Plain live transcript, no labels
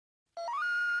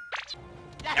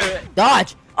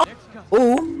Dodge. Oh.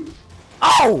 Ooh.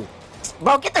 Oh.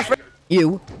 Bro, get the frick.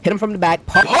 You hit him from the back.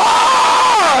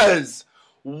 Pause!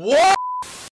 What?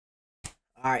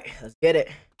 Alright, let's get it.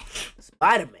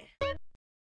 Spider-Man.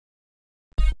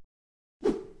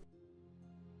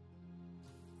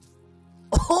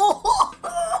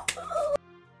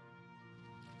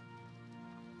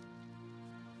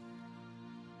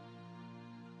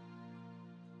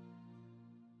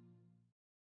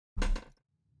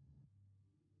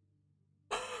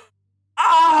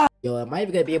 Yo, am I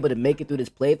even gonna be able to make it through this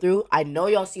playthrough? I know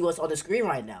y'all see what's on the screen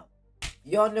right now.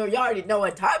 Y'all already know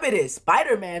what time it is.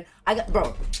 Spider-Man.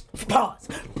 Bro, pause.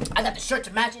 I got the shirt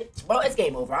to match it. Bro, it's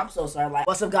game over. I'm so sorry. Like,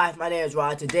 what's up, guys? My name is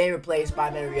Rod. Today, we're playing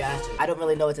Spider-Man Remastered. I don't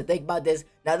really know what to think about this.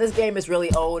 Now, this game is really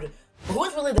old.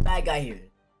 Who's really the bad guy here?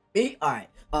 Me? Alright.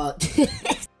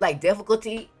 Like,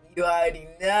 difficulty? You already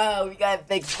know. We gotta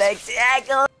fix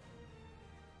spectacle.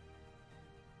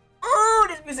 Ooh,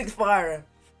 this music's fire.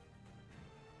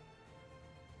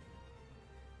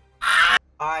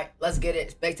 Alright, let's get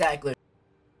it. Spectacular.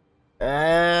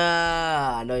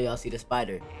 I know y'all see the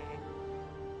spider.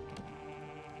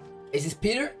 Is this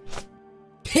Peter?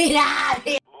 Peter!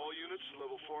 All units,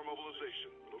 level 4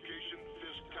 mobilization. Location,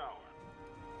 Fisk Tower.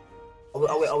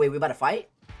 Oh wait, we about to fight?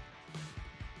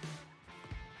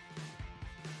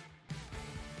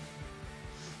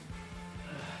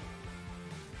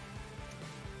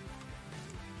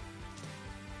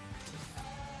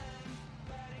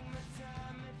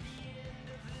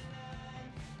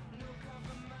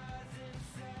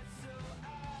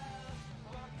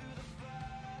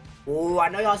 Ooh, I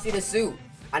know y'all see the suit.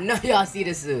 I know y'all see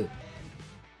the suit.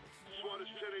 SWAT is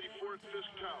 1084 at Fisk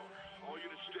Tower. All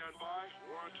units stand by.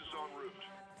 Warrant is en route.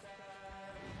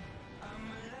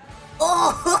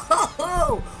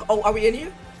 Oh, are we in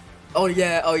here? Oh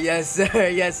yeah, oh yes sir,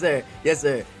 yes sir, yes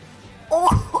sir.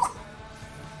 Oh,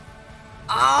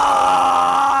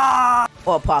 ah!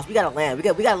 Oh, pause. We gotta land. We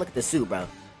gotta look at the suit, bro.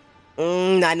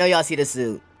 I know y'all see the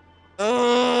suit.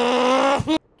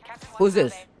 Who's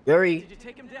this? Yuri. Did you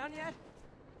take him down yet?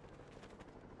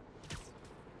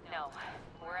 No,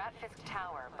 we're at Fisk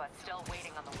Tower, but still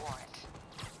waiting on the warrant.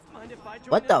 Mind if I join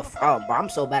What the in? bro, I'm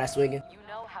so bad at swinging. You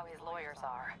know how his lawyers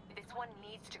are. This one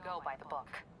needs to go by the book.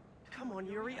 Come on,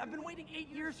 Yuri. I've been waiting 8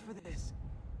 years for this.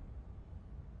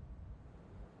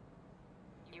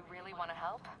 You really want to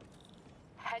help?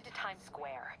 Head to Times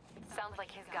Square. Sounds like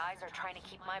his guys are trying to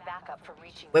keep my backup from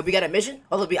reaching. Wait, we got a mission?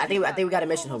 Hold up, I think we got a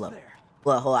mission. Hold up.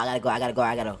 Hold on, I gotta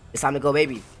go. It's time to go,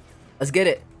 baby. Let's get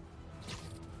it.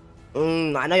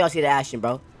 I know y'all see the action,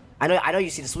 bro. I know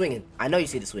you see the swinging.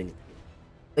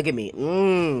 Look at me.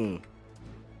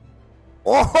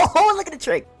 Oh, look at the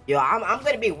trick. Yo, I'm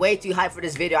gonna be way too hyped for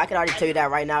this video. I can already tell you that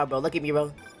right now, bro. Look at me,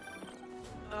 bro.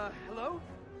 Hello?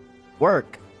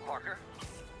 Work. Parker,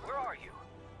 where are you?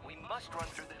 We must run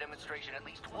through the demonstration at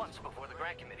least once before the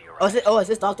grant committee arrives. Is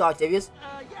this Dr. Octavius?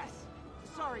 Yes.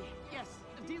 Sorry. Yes.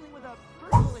 Dealing with a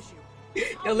personal issue.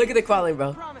 Yo, look at the crawling,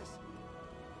 bro. Promise.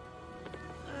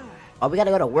 Oh, we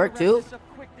gotta go to work too? Wrap this up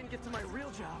quick, then get to my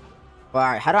real job.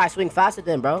 Alright, how do I swing faster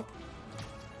then, bro?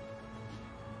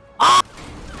 Ah!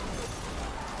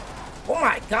 Oh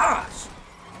my gosh!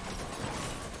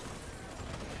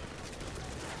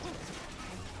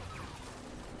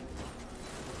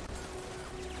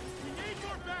 Engage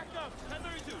your backup.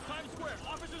 1032, Times Square.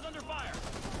 Officers under fire.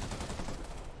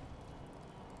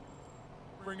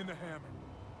 Bring in the hammer.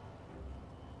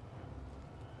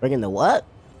 Bring in the what?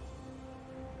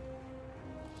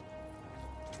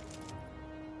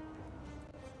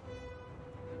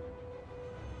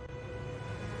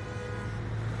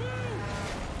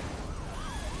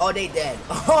 Oh, they dead.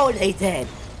 Oh, they dead.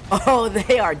 Oh,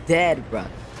 they are dead, bro.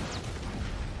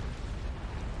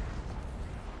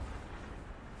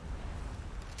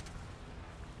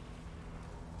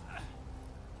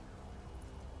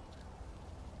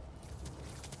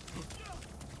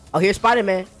 Oh, here's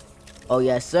Spider-Man. Oh,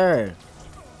 yes, sir.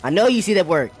 I know you see that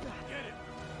work.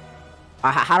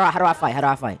 How do I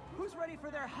fight? Who's ready for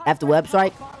their hot After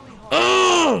website?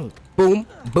 Boom,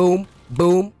 boom,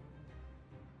 boom.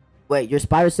 Wait, your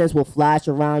spider sense will flash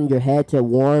around your head to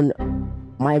warn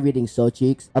my reading so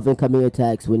cheeks of incoming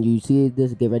attacks. When you see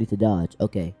this, get ready to dodge.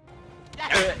 Okay.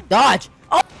 Dodge!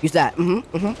 Oh! Use that.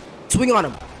 Swing on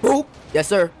him. Boop! Yes,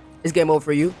 sir. It's game over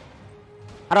for you.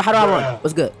 How do I run?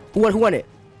 What's good? Who won it?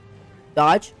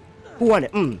 Dodge? Who won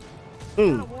it?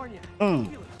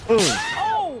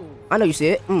 I know you see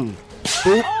it.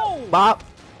 Boop. Bop.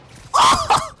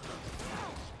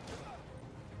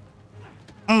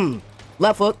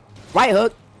 Left hook. Right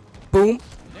hook. Boom.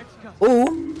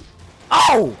 Ooh.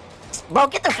 Oh! Bro,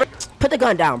 get the put the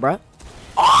gun down, bro.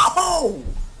 Oh! Whoa!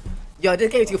 Yo,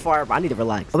 this came too far. I need to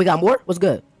relax. Oh, we got more? What's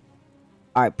good?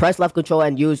 All right, press left control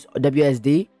and use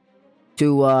WSD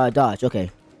to dodge.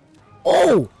 Okay.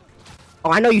 Oh!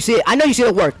 Oh, I know you see it. I know you see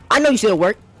it work. I know you see it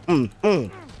work.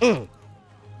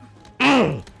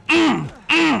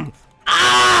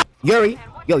 Ah! Yuri.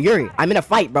 Yo, Yuri. I'm in a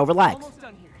fight, bro. Relax. Almost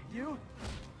done here. You?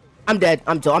 I'm dead.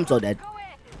 I'm so dead. Go in.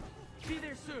 Be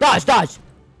there soon. Dodge, dodge.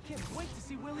 Can't wait to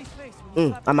see Willie's face when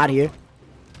you slap I'm out of here.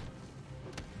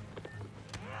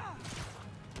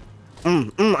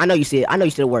 I know you see it. I know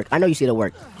you see the work. I know you see the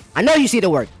work. I know you see the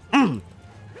work.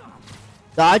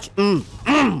 Dodge.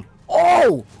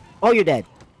 Oh! Oh, you're dead.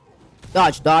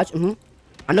 Dodge, dodge.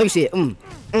 I know you see it.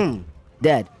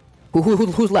 Dead.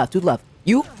 Who's left? Who's left?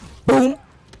 You? Boom.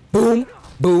 Boom.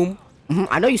 Boom.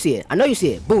 I know you see it. I know you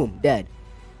see it. Boom. Dead.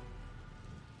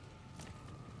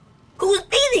 Who's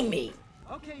beating me?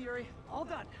 Okay, Yuri. All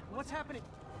done. What's happening?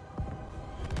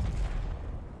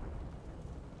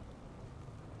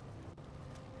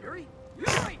 Yuri?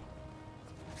 Yuri!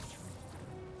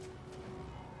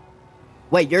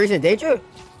 Wait, Yuri's in danger?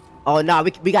 Oh, nah,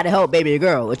 we gotta help baby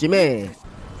girl. What you mean?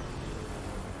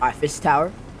 Alright, fish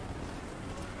tower.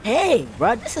 Hey,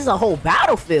 bro, this is a whole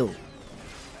battlefield.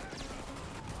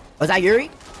 Was that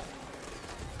Yuri?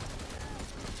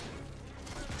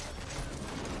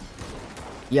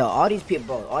 Yo, all these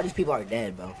people are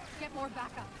dead, bro. Get more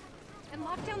backup. And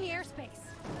lock down the airspace.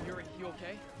 Yuri, you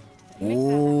okay?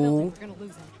 Ooh. We're gonna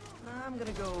lose him. I'm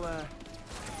gonna go,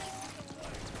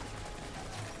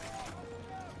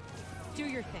 Do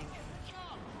your thing.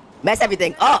 Mess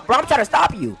everything up, bro. I'm trying to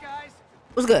stop you. guys.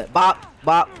 What's good? Bop,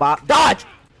 bop, bop. Dodge!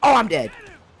 Oh, I'm dead.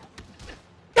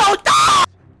 Yo, dodge!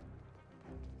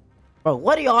 Bro,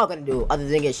 what are y'all gonna do other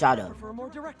than get shot up? For a more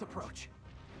direct approach.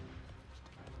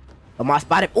 Oh, my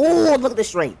spider. Ooh, look at the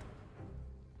strength.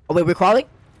 Oh, wait, we're crawling?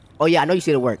 Oh, yeah, I know you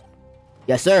see the work.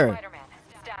 Yes, sir. Spider-Man,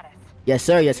 status. Yes,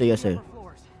 sir. Yes, sir. Yes, sir. Upper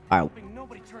floors. All right. Hoping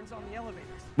nobody turns on the elevators.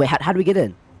 Wait, how do we get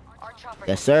in? Our chopper.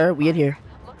 Yes, sir. We in here.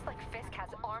 Looks like Fisk has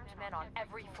armed men on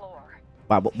every floor. All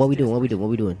right, what we doing? What we doing? What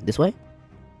we doing? This way?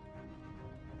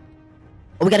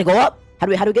 Oh, we gotta go up? How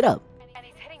do we get up? And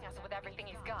he's hitting us with everything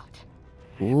he's got.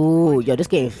 Ooh, yo, this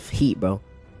game's heat, bro.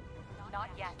 Not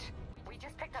yet. We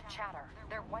just picked up chatter.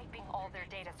 They're wiping all their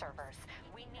data servers.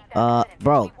 We need that evidence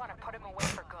bro. if we want to put him away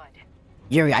for good.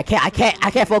 Yuri, I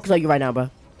can't focus on you right now, bro.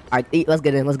 All right, let's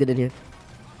get in. Let's get in here.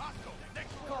 Call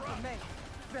from May.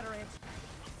 Better answer.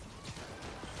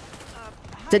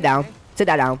 Sit down. Sit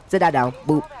that down. Sit that down.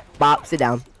 Boop. Bop. Sit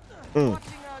down. Watching a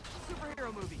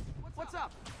superhero movie. What's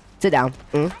up? Sit down.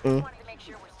 Wanted to make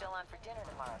sure we're still on for dinner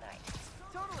tomorrow night.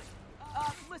 Totally.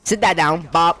 Listen. Sit that down.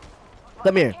 Bop.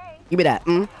 Come here. Give me that.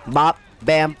 Bop.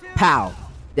 Bam. Pow.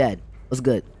 Dead. What's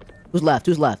good? Who's left?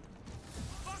 Who's left?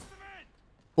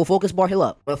 Full focus bar, heal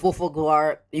up. When full focus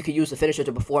bar, you can use the finisher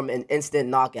to perform an instant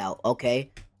knockout. Okay.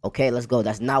 Okay, let's go.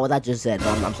 That's not what I just said.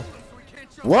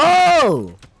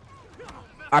 Whoa!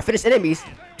 Our finished enemies,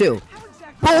 too.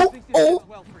 Oh! Oh!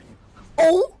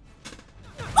 Oh!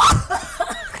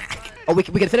 Oh, we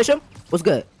can finish him? What's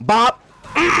good? Bob!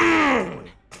 Out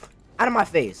of my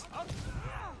face.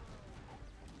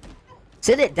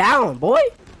 Sit it down, boy.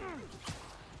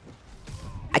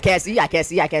 I can't see.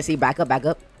 Back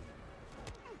up.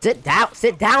 Sit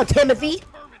down, Timothy.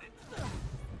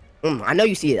 I know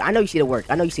you see it. I know you see the work.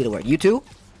 You too?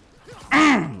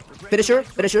 Finisher.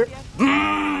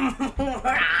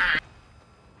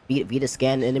 Beat the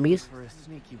scan enemies. For a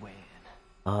sneaky way in.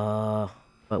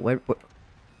 But where?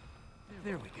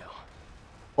 There we go.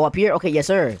 Oh, up here? Okay, yes,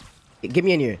 sir. Get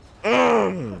me in here.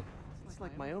 It's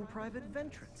like my own private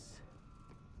ventrance.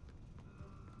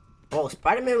 Oh,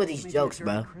 Spider-Man with these Maybe a jokes,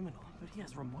 dirty bro. Criminal, but he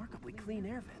has remarkably clean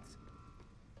air vents.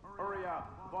 Hurry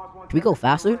up. Boss wants Can we go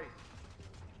faster?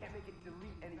 Can't make it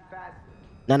delete any faster.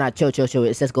 No, chill.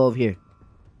 It says go over here.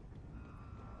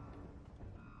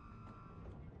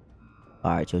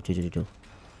 Alright, chill. Is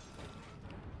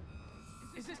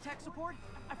this tech support?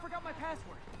 I forgot my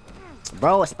password.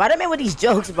 Bro, Spider-Man with these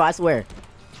jokes, bro, I swear.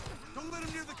 Don't let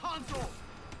him near the console.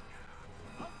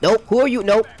 Nope, who are you?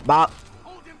 Nope, Bob.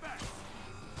 Hold him back.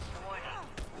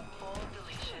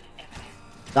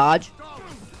 Dodge.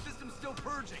 The system's still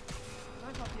purging.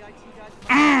 I thought the IT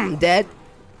guys. Dead.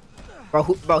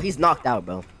 Bro, he's knocked out,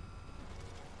 bro.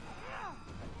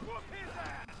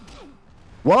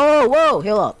 Whoa,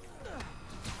 heal up.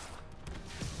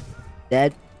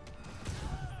 Dead.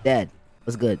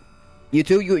 What's good? You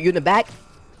too? You in the back?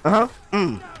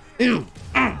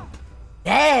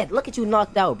 Dead. Look at you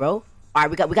knocked out, bro. All right,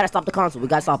 we gotta stop the console. We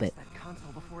gotta stop it. That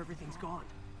console before everything's gone.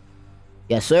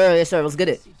 Yes, sir. Let's get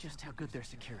it. See just how good their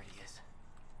security is.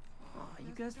 Oh,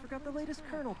 you guys forgot the latest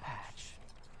kernel patch.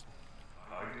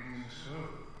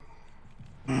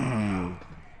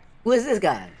 Who is this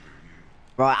guy?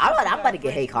 Bro, I'm about to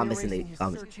get hate comments in the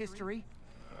comments. Search history.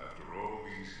 After all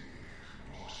these years,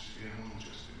 you're still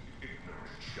just an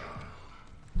ignorant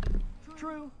child.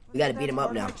 True. We gotta beat him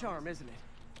up now. That's charm, isn't it?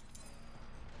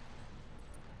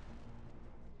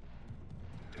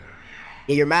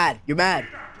 Yeah, you're mad. You're mad.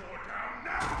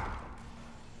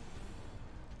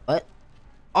 What?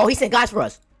 Oh, he sent guys for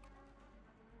us.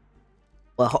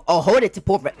 Well, hold it to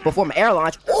perform an air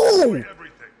launch. Ooh!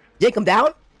 Yank him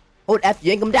down. Hold F,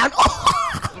 yank him down. Oh!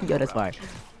 Yo, that's fire.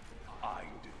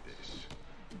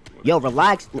 Yo,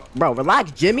 relax, bro.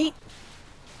 Relax, Jimmy.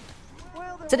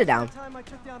 Well, Sit it down. time I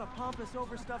took down a pompous,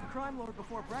 overstuffed crime lord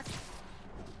before breakfast.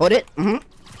 Hold it.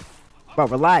 Bro,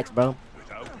 relax, bro.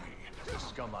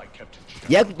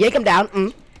 Yank him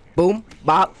down. Boom.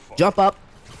 Bop. Jump up.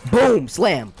 Boom.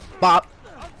 Slam. Bop.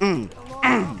 You.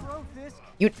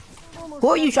 Who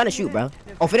are you trying to shoot, bro?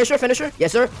 Oh, finisher, finisher.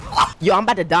 Yes, sir. Yo, I'm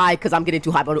about to die because I'm getting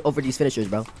too hyped over these finishers,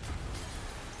 bro.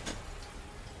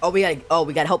 Oh, we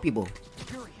gotta help people.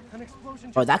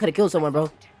 Oh, that could have killed someone, bro.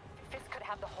 This could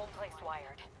have the whole place wired.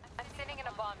 I'm sitting in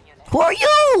a bomb unit. Who are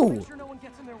you? Make sure no one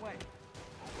gets in their way.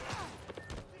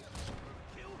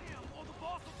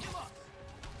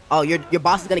 Oh, your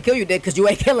boss is gonna kill you, then, because you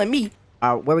ain't killing me.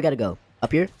 All right, where we gotta go?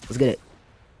 Up here? Let's get it.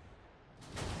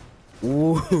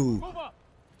 Ooh.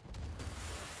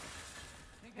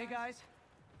 Hey guys,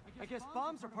 I guess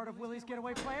bombs are part of Willie's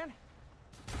getaway plan.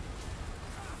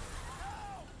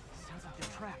 Sounds like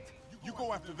they're trapped. You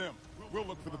go after them. We'll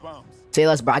look for the bombs. Say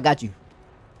less, bro. I got you.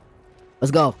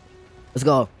 Let's go. Let's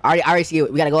go. I already see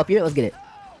it. We gotta go up here. Let's get it.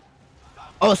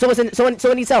 Oh, someone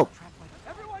needs help.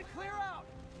 Everyone clear out.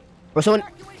 Bro, someone.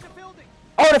 Evacuate the building.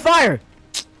 Oh, the fire.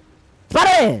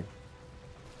 Spider-Man.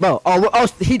 Bro. Oh,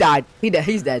 he died.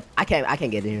 He's dead. I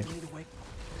can't get in here.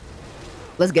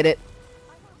 Let's get it.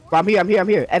 Bro, I'm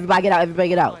here. Everybody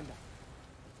get out.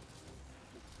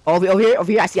 Oh, over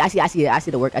here. I see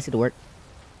the work.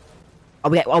 Oh,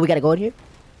 we gotta go in here.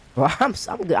 Bro, I'm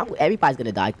good. Everybody's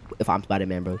gonna die if I'm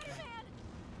Spider-Man, bro.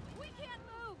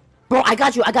 Bro, I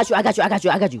got you. I'll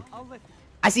lift you.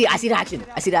 I see the action.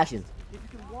 If you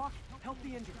can walk, help the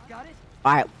injured. Got it?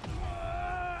 All right.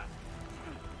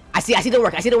 I see the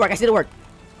work.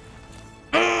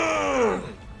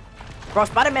 Bro,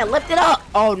 Spider-Man, lift it up.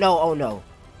 Oh no.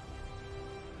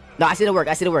 No, I see the work.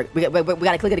 We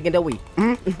gotta click it again, don't we?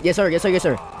 Yes,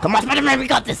 sir. Come on, Spider-Man, we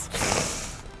got this.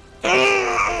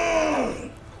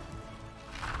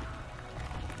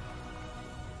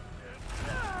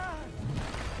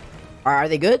 Are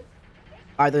they good?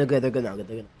 They're good. They're good now.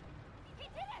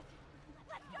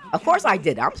 Of course I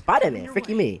did. I'm Spider-Man.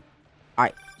 Freaky me. All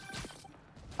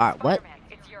right, what? Spider-Man,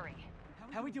 it's Yuri.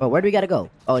 How we doing? But where do we gotta go?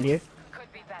 Oh, in here?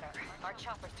 Could be better. Our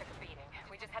choppers took a beating.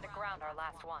 We just had to ground our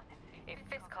last one. If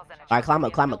Fisk calls in a Alright, climb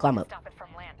up. no one can stop it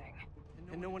from landing.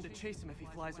 And no one to chase him if he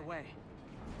flies away.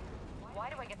 Why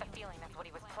do I get the feeling that's what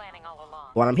he was planning all along?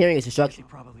 What I'm hearing is He destruction.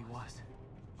 probably was.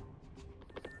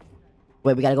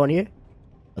 Wait, we gotta go in here?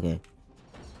 Okay.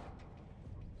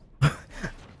 Damn.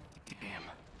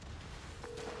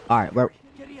 Alright,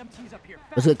 Get EMTs up here.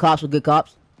 what's good, cops?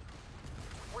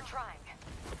 We're trying.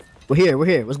 We're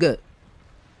here. What's good?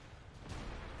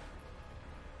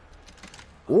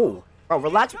 Ooh. Bro,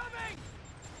 relax.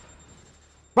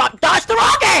 Bro, dodge the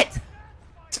rocket!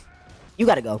 You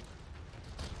gotta go.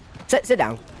 Sit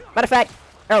down. Matter of fact,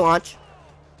 air launch.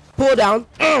 Pull down.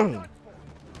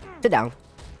 Sit down.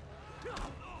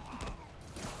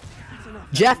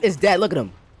 Jeff is dead. Look at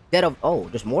him. Dead of. Oh,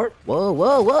 there's more? Whoa.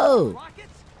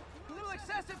 Rockets? A little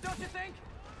excessive, don't you think?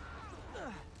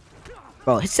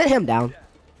 Bro, sit him down.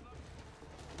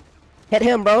 Hit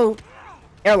him, bro.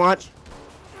 Air launch.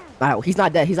 Wow, he's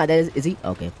not dead. Is he?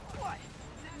 Okay. What?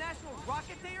 Is it National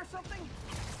Rocket Day or something?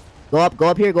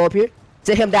 Go up here.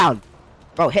 Sit him down.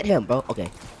 Bro, hit him, bro. Okay.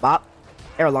 Bop.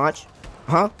 Air launch.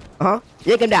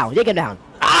 Yank him down.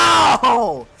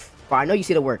 Ow! Bro, I know you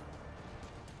see the work.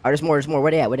 Oh, there's more.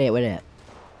 Where they at?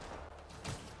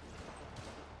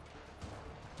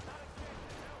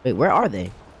 Wait, where are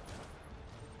they?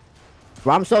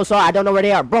 Bro, I'm so sorry. I don't know where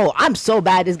they are. Bro, I'm so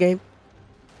bad at this game.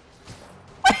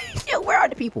 Yo, where are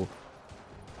the people?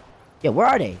 Yeah, where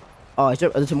are they? Oh, is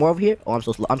there more over here? Oh, I'm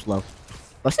slow.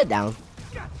 Bro, sit down.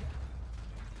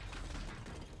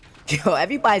 Yo,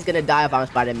 everybody's gonna die if I'm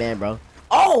Spider-Man, bro.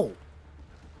 Oh!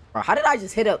 Bro, how did I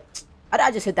just hit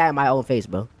that in my own face,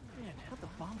 bro? Man, what the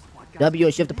bomb squad got? W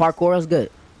and shift to parkour, that's good.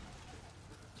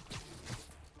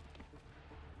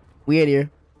 We in here.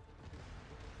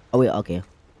 Oh, wait, okay.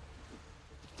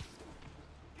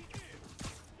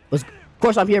 Of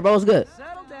course I'm here, bro, it's good.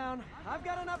 Settle down. I've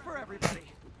got enough enough for everybody.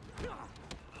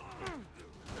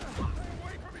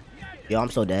 Yo, I'm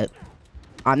so dead.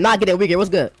 I'm not getting weaker. What's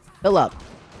good? Fill up.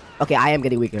 Okay, I am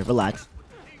getting weaker. Relax.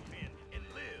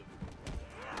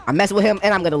 I'm messing with him,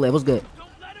 and I'm gonna live. What's good?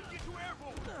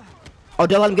 Oh,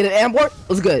 don't let him get an airborne?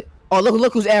 What's good? Oh,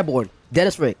 look who's airborne. Dead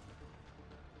as frick.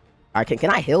 Alright, can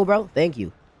I heal, bro? Thank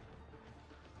you.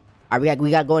 Alright,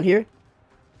 we got going here.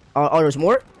 Oh, there's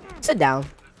more? Sit down.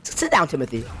 Sit down,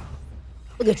 Timothy.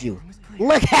 Look at you.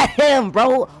 Look at him,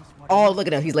 bro. Oh, look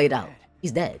at him. He's laid out.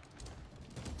 He's dead.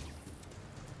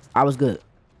 I was good.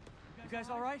 You guys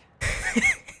all right?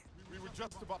 We were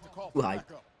just about to call for Right.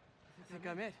 backup. I think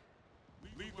I'm it.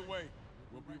 Lead the way.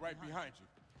 We'll be right behind you.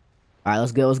 Alright,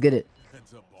 let's get it.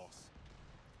 Heads up, boss.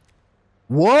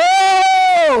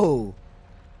 Whoa!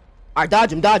 Alright,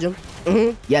 dodge him.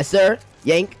 Yes, sir.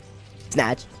 Yank.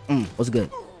 Snatch. What's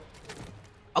good?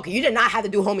 Okay, you did not have to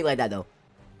do homie like that, though.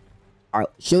 Alright,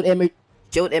 shield image.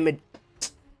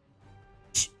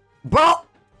 Bro!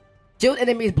 Shield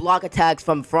enemies block attacks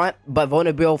from front, but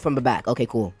vulnerable from the back. Okay,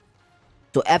 cool.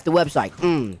 So F the website.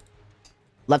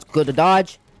 Let's go to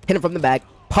dodge. Hit him from the back.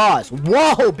 Pause.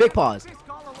 Whoa, big pause. Risk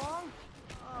all along?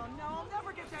 Oh no, I'll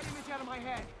never get that image out of my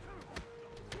head.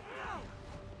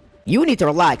 You need to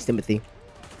relax, Timothy.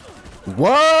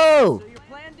 Whoa! So your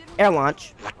plan didn't Air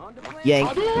launch. on to plan. Yank.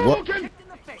 Whoa. Kicked in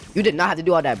the face. You did not have to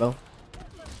do all that, bro.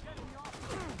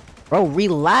 Bro,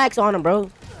 relax on him, bro.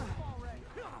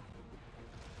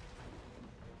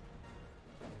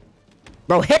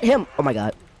 Bro, hit him. Oh my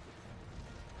god.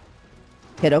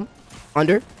 Hit him.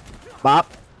 Under. Bop.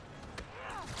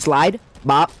 Slide.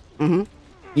 Bop.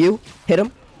 You. Hit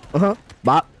him.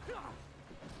 Bop.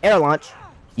 Air launch.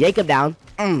 Yank him down.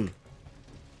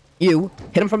 You.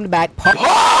 Hit him from the back. Pop.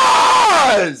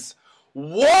 Pause!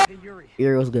 What? Hey Yuri.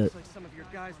 Yuri was good. Looks like some of your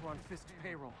guys were on Fisk's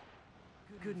payroll.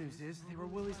 Good news is they were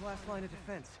Willie's last line of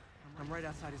defense. I'm right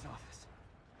outside his office.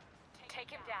 Take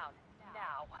him down,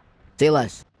 now. Say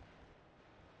less.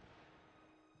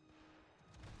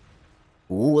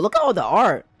 Ooh, look at all the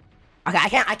art. Okay,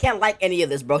 I can't like any of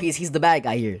this, bro. He's the bad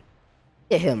guy here.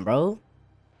 Get him, bro.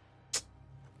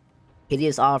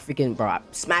 Hideous all freaking bro.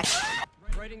 Smash.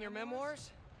 Writing your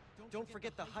memoirs? Don't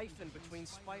forget the hyphen between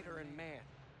spider and man.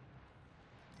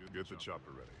 Get the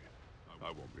chopper ready.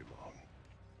 I won't be long.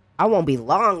 I won't be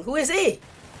long. Who is he?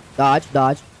 Dodge.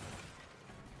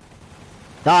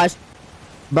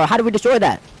 Bro, how do we destroy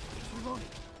that?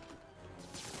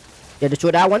 Yeah,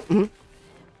 destroy that one.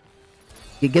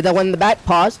 You get that one in the back.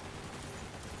 Pause.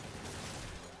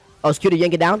 Oh, Scooter,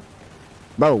 yank it down.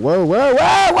 Bro, whoa.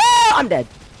 I'm dead.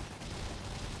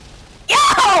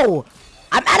 Yo!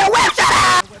 I'm out of whip. Shut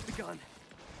up! Where's the gun?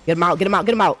 Get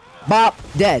him out. Bob,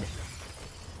 dead.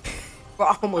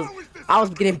 Bro, I was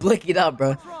getting blinkied up, bro.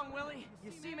 What's wrong, Willie?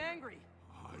 You seem angry.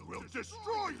 I will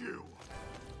destroy you!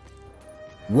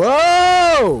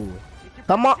 Whoa!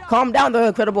 Come on, calm down, the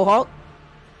Incredible Hulk.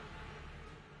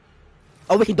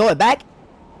 Oh, we can throw it back?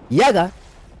 Yaga.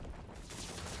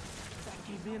 That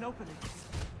gave me an opening.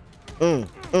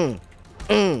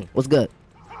 What's good?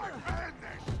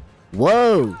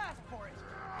 Whoa.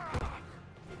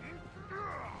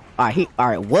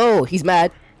 Alright, whoa, he's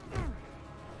mad.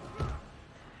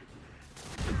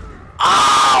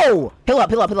 Oh! Heal up.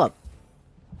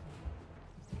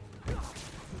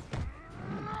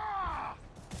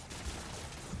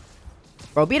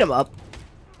 Bro, beat him up.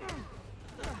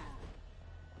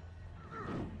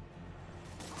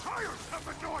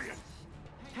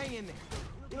 Hang in there.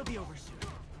 It'll be over soon.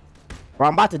 Bro,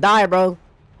 I'm about to die, bro.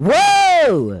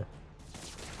 Whoa!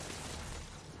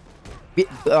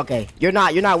 Okay, you're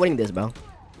not winning this, bro.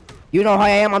 You know who I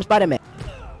am? I'm Spider-Man.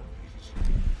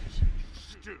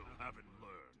 Still haven't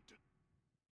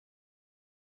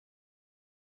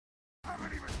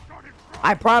learned.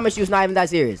 I promise you it's not even that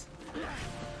serious.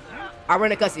 I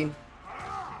run a cutscene.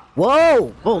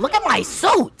 Whoa! Look at my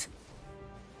suit!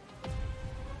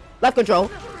 Left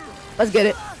control. Let's get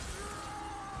it.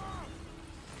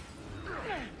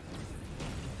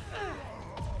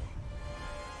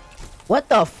 What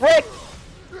the frick?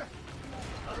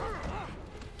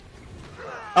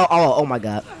 Oh my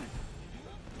god.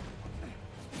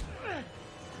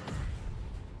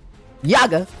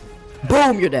 Yaga.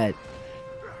 Boom, you're dead.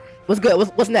 What's good?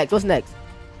 What's next?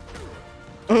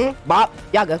 Bop.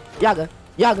 Yaga.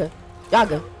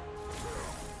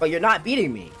 But you're not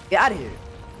beating me. Get out of here.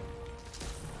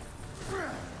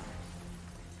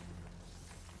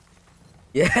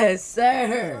 Yes,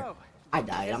 sir. Oh, I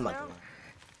died. I'm not now? doing it.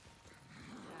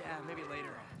 Yeah, maybe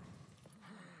later.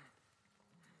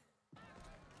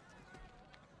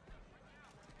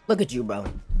 Look at you, bro.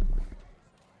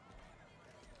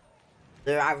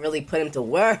 I really put him to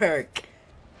work.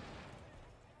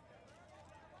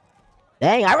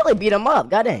 Dang, I really beat him up.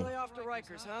 God dang. Really off to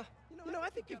Rikers, huh? You know, I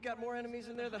think you've got more enemies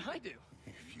in there than I do.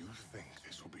 If you think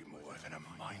this will be more than a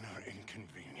minor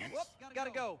inconvenience, Whoop,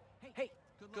 gotta go. Hey,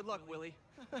 good luck, Willie.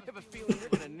 I have a feeling you're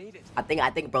gonna need it. I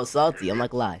think bro's salty. I'm not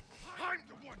gonna lie. I'm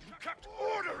the one who kept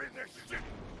order in this city.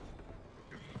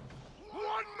 1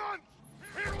 month!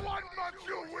 In 1 month,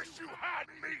 you'll wish you had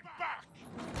me back!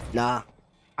 Nah,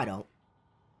 I don't.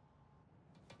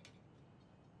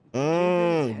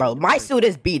 Bro, my suit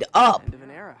is beat up. End of an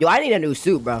era. Yo, I need a new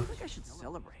suit, bro. I think I should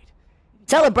celebrate.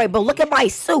 Celebrate, but look at my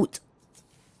suit.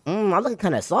 I'm looking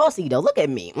kind of saucy, though. Look at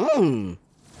me. I mean,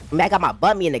 I got my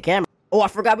butt me in the camera. Oh, I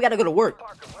forgot. We gotta go to work.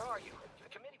 Parker, where are you? The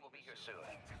committee will be here soon.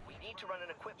 We need to run an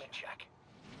equipment check.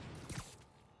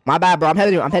 My bad, bro. I'm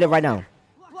headed right now.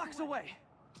 Blocks away.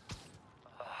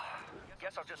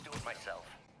 Guess I'll just do it myself.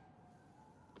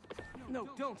 No,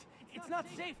 don't. It's not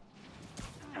safe.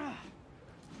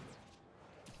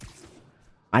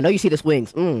 I know you see the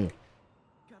swings.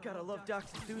 Gotta love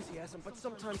Doc's enthusiasm, but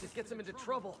sometimes it gets him into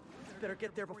trouble. Better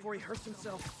get there before he hurts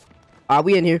himself. Are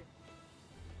we in here?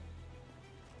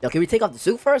 Yo, can we take off the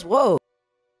suit first? Whoa.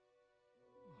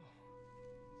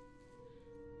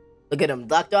 Look at him.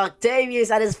 Dr.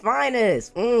 Octavius at his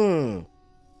finest. He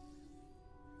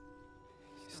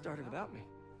started without me.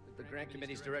 The grant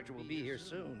committee's director will be here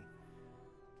soon.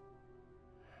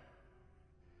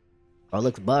 Oh,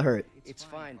 looks butthurt. It's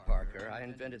fine, Parker. I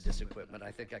invented this equipment.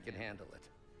 I think I can handle it.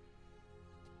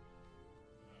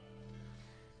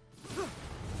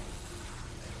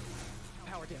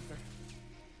 Power damper.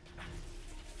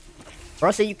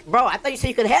 Bro, I thought you said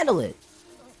you could handle it.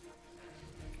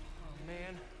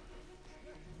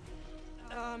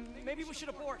 Oh, man. Maybe we should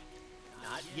abort.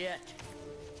 Not yet.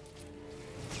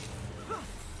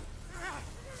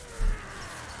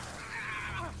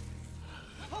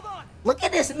 Hold on. Look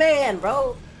at this man,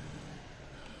 bro.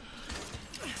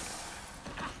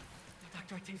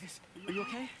 Dr. Octavius, are you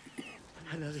okay?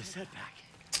 Another setback.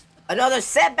 Another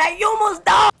setback. You almost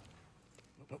died.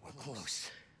 But we're close.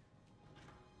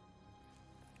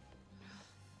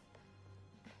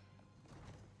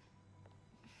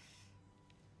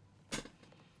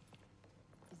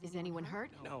 Is anyone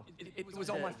hurt? No, it was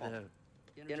all my fault.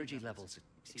 The energy levels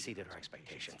exceeded our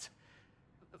expectations.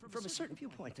 From a certain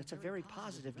viewpoint, that's a very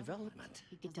positive development.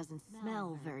 It doesn't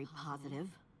smell very positive.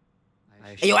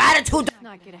 Hey, your attitude. Let's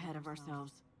not get ahead of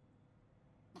ourselves.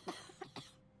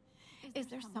 Is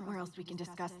there somewhere else we can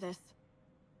discuss this?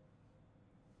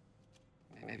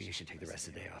 Maybe you should take the rest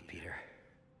of the day off, Peter.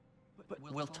 But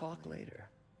we'll talk later.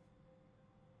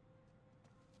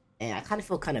 And I kind of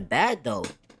feel kind of bad, though.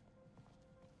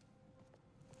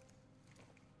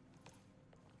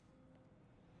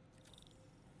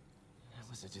 That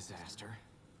was a disaster.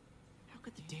 How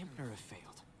could the dampener have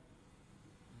failed?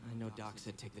 I know Doc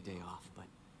said take the day off, but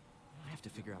I have to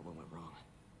figure out what went wrong.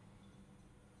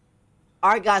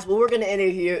 Alright, guys, well, we're going to end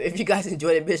it here. If you guys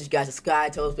enjoyed it, make sure you guys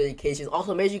subscribe to notifications.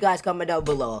 Also, make sure you guys comment down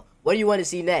below. What do you want to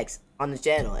see next on the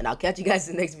channel? And I'll catch you guys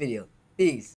in the next video. Peace.